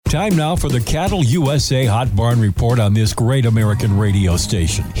Time now for the Cattle USA Hot Barn Report on this great American radio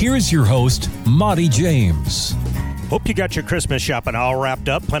station. Here's your host, Monty James. Hope you got your Christmas shopping all wrapped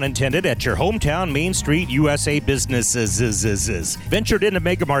up, pun intended, at your hometown Main Street USA businesses. Ventured into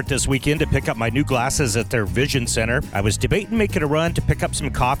Mega Mart this weekend to pick up my new glasses at their Vision Center. I was debating making a run to pick up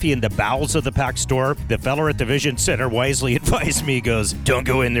some coffee in the bowels of the packed store. The feller at the Vision Center wisely advised me, goes, "Don't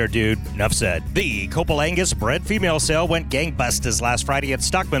go in there, dude." Enough said. The Copal Angus bred female sale went gangbusters last Friday at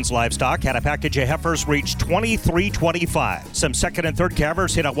Stockman's Livestock. Had a package of heifers reach $23.25. Some second and third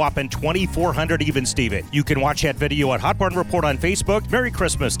calvers hit a whopping $2,400 even, Steven. You can watch that video at Hot Barn Report on Facebook. Merry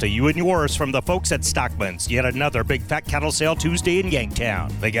Christmas to you and yours from the folks at Stockman's. Yet another big fat cattle sale Tuesday in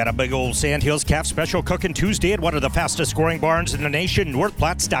Yanktown. They got a big old Sandhills calf special cooking Tuesday at one of the fastest growing barns in the nation, North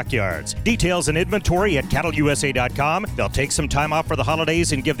Platte Stockyards. Details and inventory at cattleusa.com. They'll take some time off for the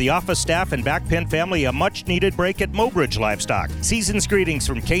holidays and give the office staff and backpen family a much needed break at Mobridge Livestock. Season's greetings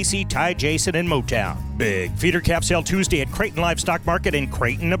from Casey, Ty, Jason, and Motown. Big feeder calf sale Tuesday at Creighton Livestock Market in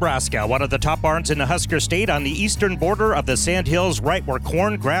Creighton, Nebraska. One of the top barns in the Husker State on the eastern border of the Sandhills, right where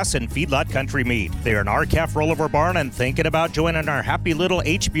corn, grass, and feedlot country meet. They're an R-calf rollover barn and thinking about joining our happy little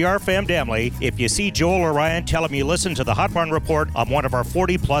HBR family. If you see Joel or Ryan, tell them you listen to the Hot Barn Report on one of our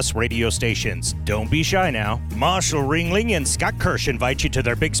 40-plus radio stations. Don't be shy now. Marshall Ringling and Scott Kirsch invite you to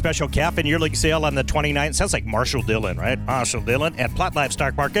their big special calf and yearling sale on the 29th. Sounds like Marshall Dillon, right? Marshall Dillon at Platte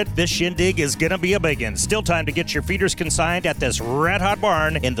Livestock Market. This shindig is gonna be a big one. Still time to get your feeders consigned at this red-hot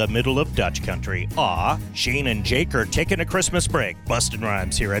barn in the middle of Dutch country. Shane and Jake are taking a Christmas break. Bustin'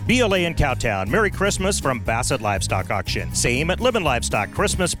 rhymes here at BLA in Cowtown. Merry Christmas from Bassett Livestock Auction. Same at Livin' Livestock.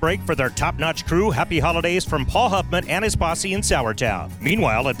 Christmas break for their top-notch crew. Happy holidays from Paul Huffman and his posse in Sourtown.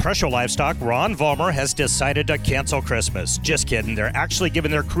 Meanwhile, at Presho Livestock, Ron Vollmer has decided to cancel Christmas. Just kidding. They're actually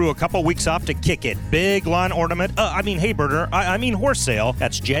giving their crew a couple weeks off to kick it. Big lawn ornament, hay burner, horse sale.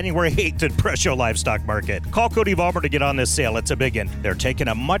 That's January 8th at Presho Livestock Market. Call Cody Vollmer to get on this sale. It's a big one. They're taking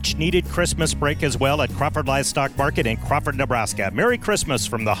a much-needed Christmas break as well at Crawford Livestock Market in Crawford, Nebraska. Merry Christmas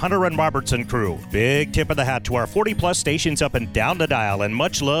from the Hunter and Robertson crew. Big tip of the hat to our 40-plus stations up and down the dial, and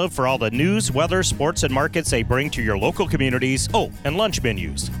much love for all the news, weather, sports, and markets they bring to your local communities. And lunch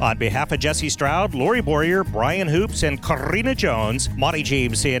menus. On behalf of Jesse Stroud, Lori Boyer, Brian Hoops, and Karina Jones, Monty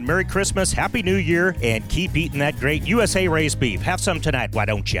James saying Merry Christmas, Happy New Year, and keep eating that great USA raised beef. Have some tonight, why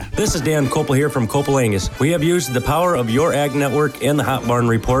don't you? This is Dan Copel here from Copel Angus. We have used the power of your Ag Network and the Hot Barn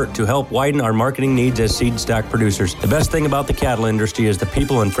Report to help widen our marketing needs as seed stock producers. The best thing about the cattle industry is the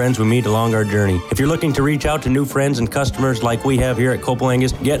people and friends we meet along our journey. If you're looking to reach out to new friends and customers like we have here at Copel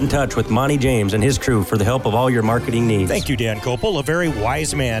Angus, get in touch with Monty James and his crew for the help of all your marketing needs. Thank you, Dan Copel, a very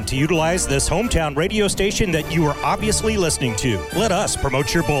wise man to utilize this hometown radio station that you are obviously listening to. Let us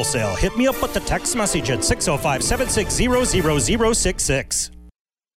promote your bull sale. Hit me up with the text message at 605-760-0066.